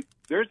they, I say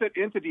there's an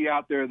entity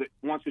out there that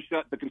wants to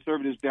shut the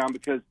conservatives down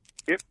because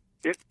it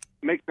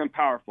makes them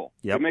powerful.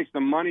 Yep. It makes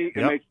them money.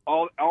 It makes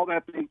all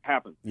that thing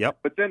happen. Yep.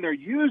 But then they're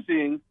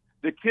using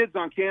the kids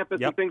on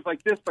campus and things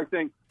like this by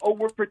saying, "Oh,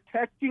 we're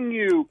protecting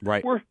you."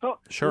 Right.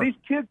 Sure. These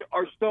kids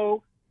are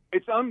so.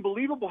 It's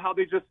unbelievable how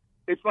they just.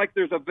 It's like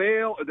there's a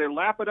veil, or they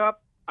lap it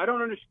up. I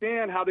don't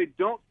understand how they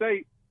don't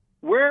say,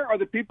 where are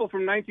the people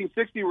from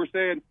 1960 who were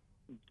saying,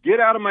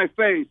 get out of my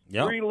face,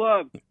 free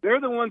love?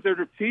 They're the ones that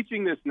are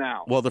teaching this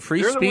now. Well, the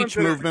free speech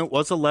movement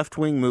was a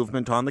left-wing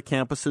movement on the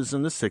campuses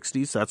in the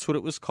 60s. That's what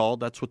it was called.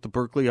 That's what the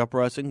Berkeley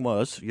Uprising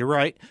was. You're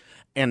right.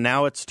 And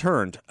now it's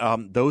turned.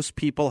 Those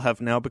people have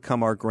now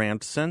become our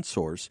grand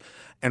censors,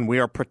 and we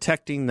are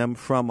protecting them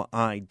from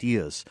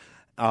ideas.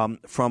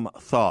 From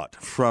thought,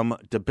 from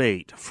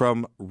debate,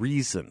 from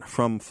reason,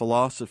 from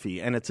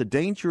philosophy. And it's a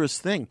dangerous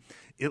thing.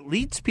 It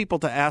leads people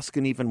to ask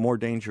an even more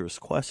dangerous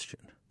question.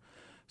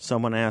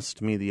 Someone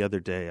asked me the other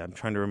day, I'm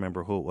trying to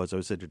remember who it was. I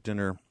was at a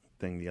dinner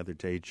thing the other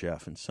day,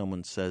 Jeff, and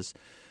someone says,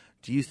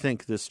 do you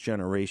think this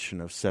generation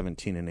of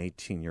 17 and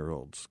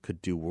 18-year-olds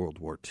could do World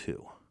War II?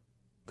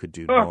 Could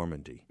do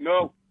Normandy?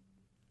 No.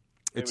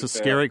 It's a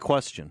scary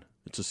question.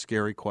 It's a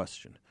scary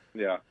question.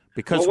 Yeah.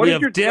 Because we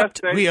have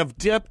dipped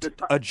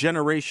a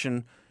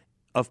generation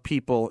of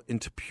people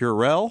into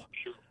Purell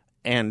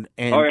and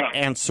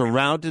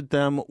surrounded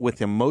them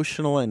with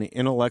emotional and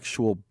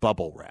intellectual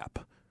bubble wrap,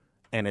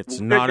 and it's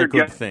not a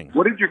good thing.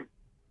 What did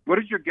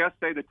your guest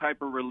say? The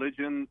type of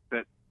religion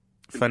that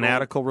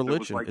fanatical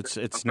religion. Like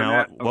it's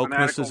now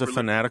wokeness is a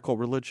fanatical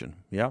religion.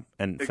 Yeah,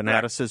 and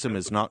fanaticism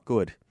is not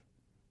good.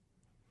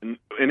 In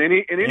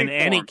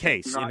any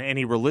case, in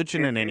any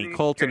religion, in any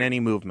cult, in any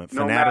movement,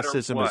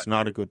 fanaticism is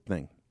not a good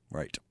thing.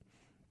 Right.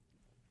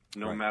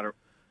 No matter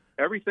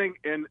everything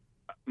in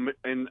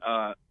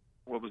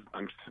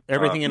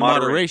everything in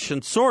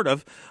moderation, sort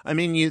of. I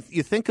mean, you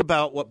think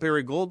about what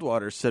Barry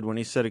Goldwater said when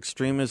he said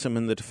extremism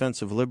in the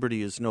defense of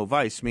liberty is no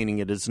vice, meaning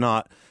it is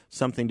not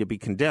something to be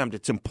condemned.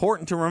 It's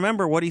important to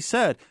remember what he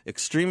said.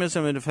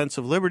 Extremism in defense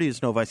of liberty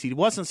is no vice. He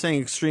wasn't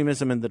saying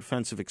extremism in the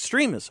defense of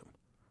extremism.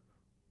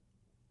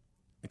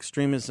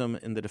 Extremism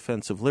in the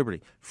defense of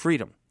liberty.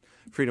 Freedom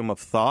of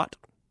thought.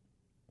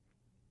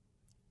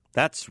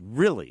 That's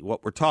really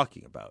what we're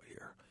talking about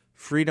here.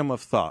 Freedom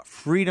of thought,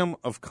 freedom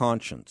of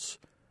conscience,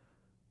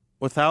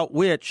 without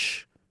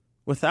which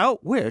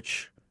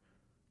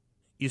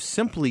you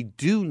simply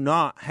do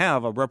not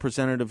have a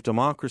representative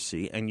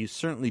democracy, and you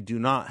certainly do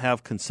not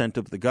have consent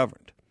of the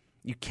governed.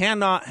 You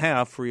cannot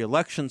have free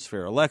elections,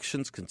 fair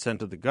elections,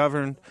 consent of the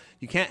governed.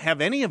 You can't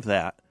have any of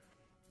that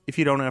if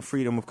you don't have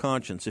freedom of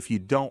conscience, if you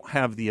don't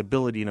have the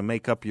ability to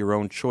make up your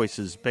own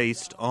choices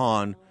based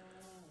on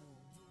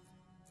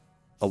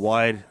a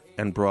wide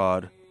and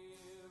broad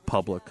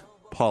public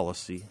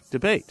policy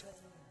debate.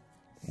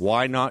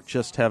 Why not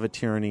just have a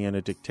tyranny and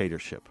a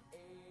dictatorship?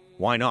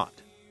 Why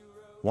not?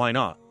 Why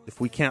not?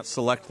 If we can't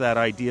select that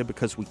idea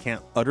because we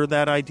can't utter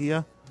that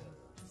idea,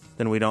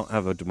 then we don't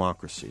have a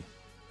democracy.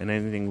 And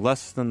anything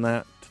less than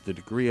that, to the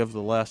degree of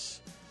the less,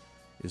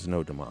 is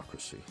no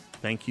democracy.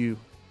 Thank you.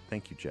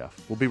 Thank you,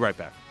 Jeff. We'll be right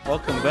back.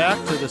 Welcome back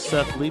to the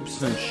Seth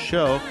Leibsohn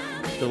Show.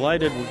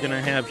 Delighted we're going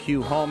to have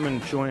Hugh Hallman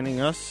joining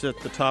us at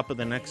the top of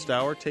the next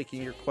hour,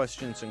 taking your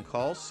questions and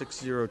calls.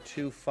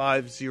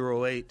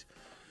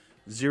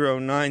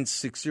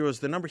 602-508-0960 is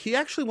the number. He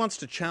actually wants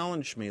to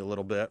challenge me a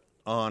little bit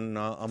on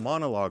a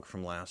monologue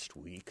from last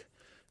week,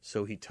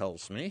 so he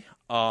tells me.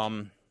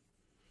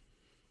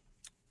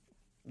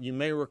 You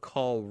may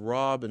recall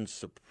Rob in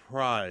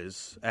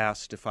Surprise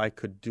asked if I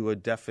could do a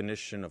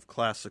definition of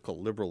classical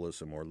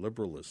liberalism or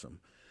liberalism.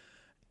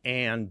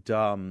 And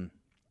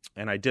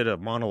I did a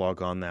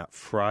monologue on that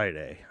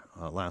Friday,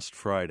 last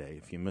Friday.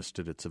 If you missed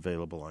it, it's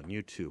available on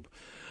YouTube.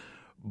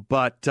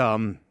 But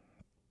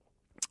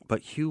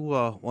Hugh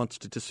wants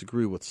to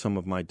disagree with some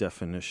of my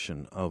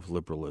definition of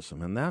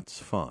liberalism, and that's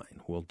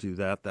fine. We'll do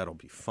that. That'll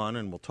be fun,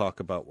 and we'll talk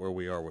about where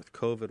we are with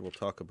COVID. We'll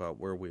talk about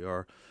where we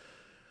are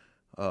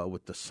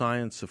with the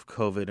science of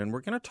COVID, and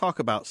we're going to talk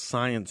about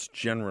science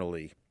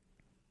generally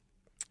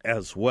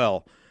as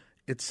well.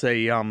 It's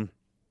an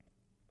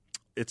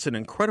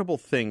incredible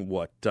thing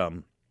what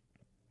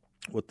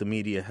what the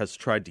media has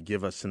tried to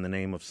give us in the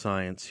name of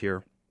science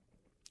here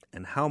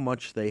and how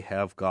much they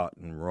have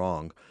gotten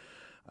wrong.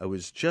 I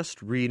was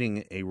just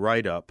reading a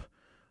write-up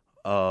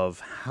of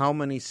how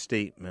many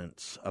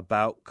statements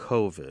about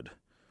COVID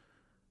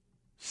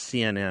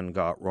CNN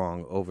got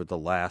wrong over the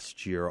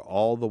last year,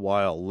 all the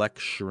while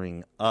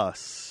lecturing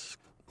us,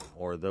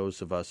 or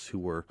those of us who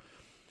were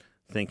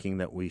thinking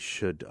that we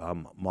should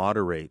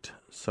moderate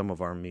some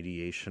of our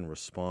mediation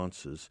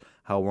responses,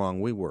 how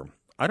wrong we were.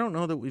 I don't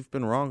know that we've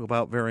been wrong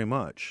about very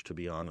much, to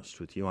be honest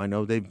with you. I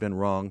know they've been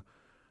wrong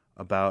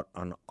about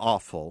an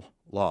awful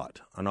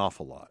lot.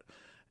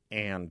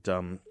 And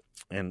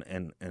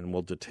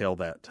we'll detail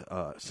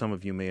that. Some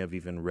of you may have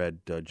even read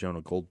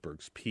Jonah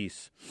Goldberg's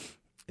piece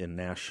in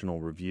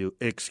National Review.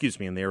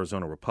 In the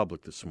Arizona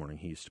Republic this morning.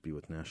 He used to be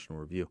with National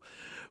Review.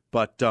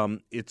 But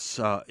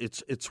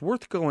it's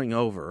worth going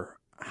over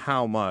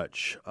how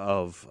much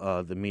of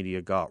the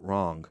media got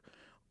wrong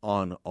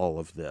on all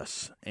of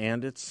this.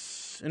 And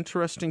it's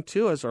interesting,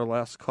 too, as our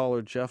last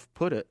caller, Jeff,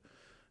 put it,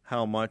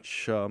 how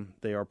much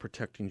they are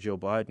protecting Joe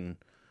Biden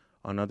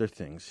on other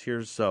things.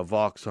 Here's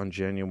Vox on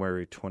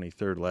January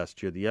 23rd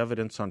last year. The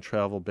evidence on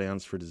travel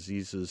bans for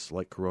diseases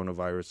like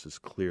coronavirus is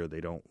clear.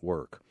 They don't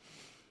work.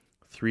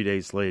 3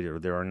 days later,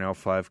 there are now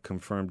 5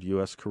 confirmed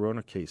U.S.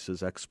 corona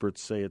cases.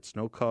 Experts say it's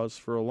no cause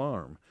for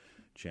alarm.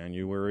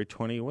 January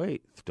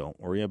 28th, don't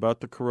worry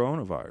about the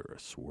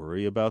coronavirus.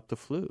 Worry about the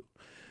flu.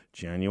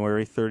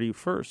 January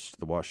 31st,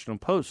 the Washington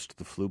Post,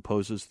 the flu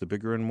poses the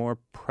bigger and more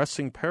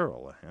pressing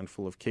peril. A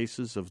handful of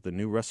cases of the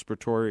new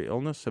respiratory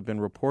illness have been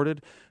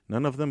reported,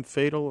 none of them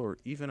fatal or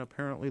even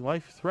apparently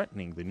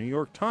life-threatening. The New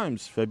York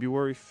Times,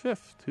 February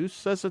 5th, who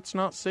says it's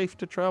not safe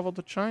to travel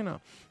to China?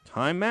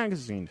 Time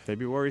Magazine,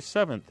 February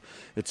 7th.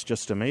 It's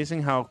just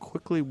amazing how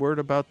quickly word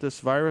about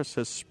this virus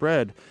has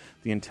spread.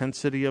 The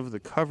intensity of the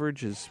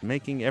coverage is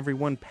making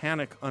everyone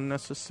panic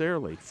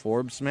unnecessarily.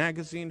 Forbes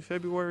magazine,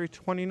 February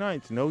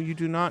 29th. No, you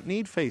do not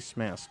need face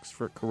masks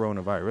for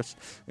coronavirus.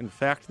 In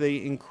fact, they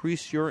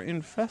increase your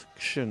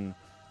infection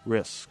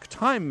risk.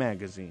 Time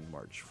magazine,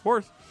 March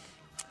 4th.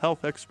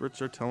 Health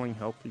experts are telling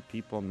healthy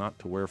people not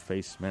to wear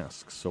face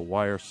masks. So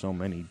why are so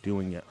many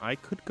doing it? I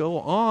could go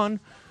on,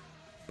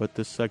 but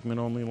this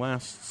segment only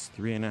lasts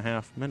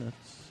 3.5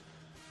 minutes.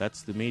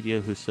 That's the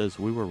media who says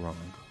we were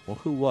wrong. Well,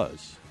 who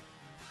was?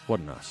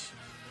 Wasn't us.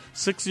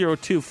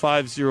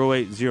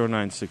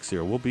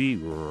 602-508-0960. We'll be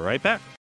right back.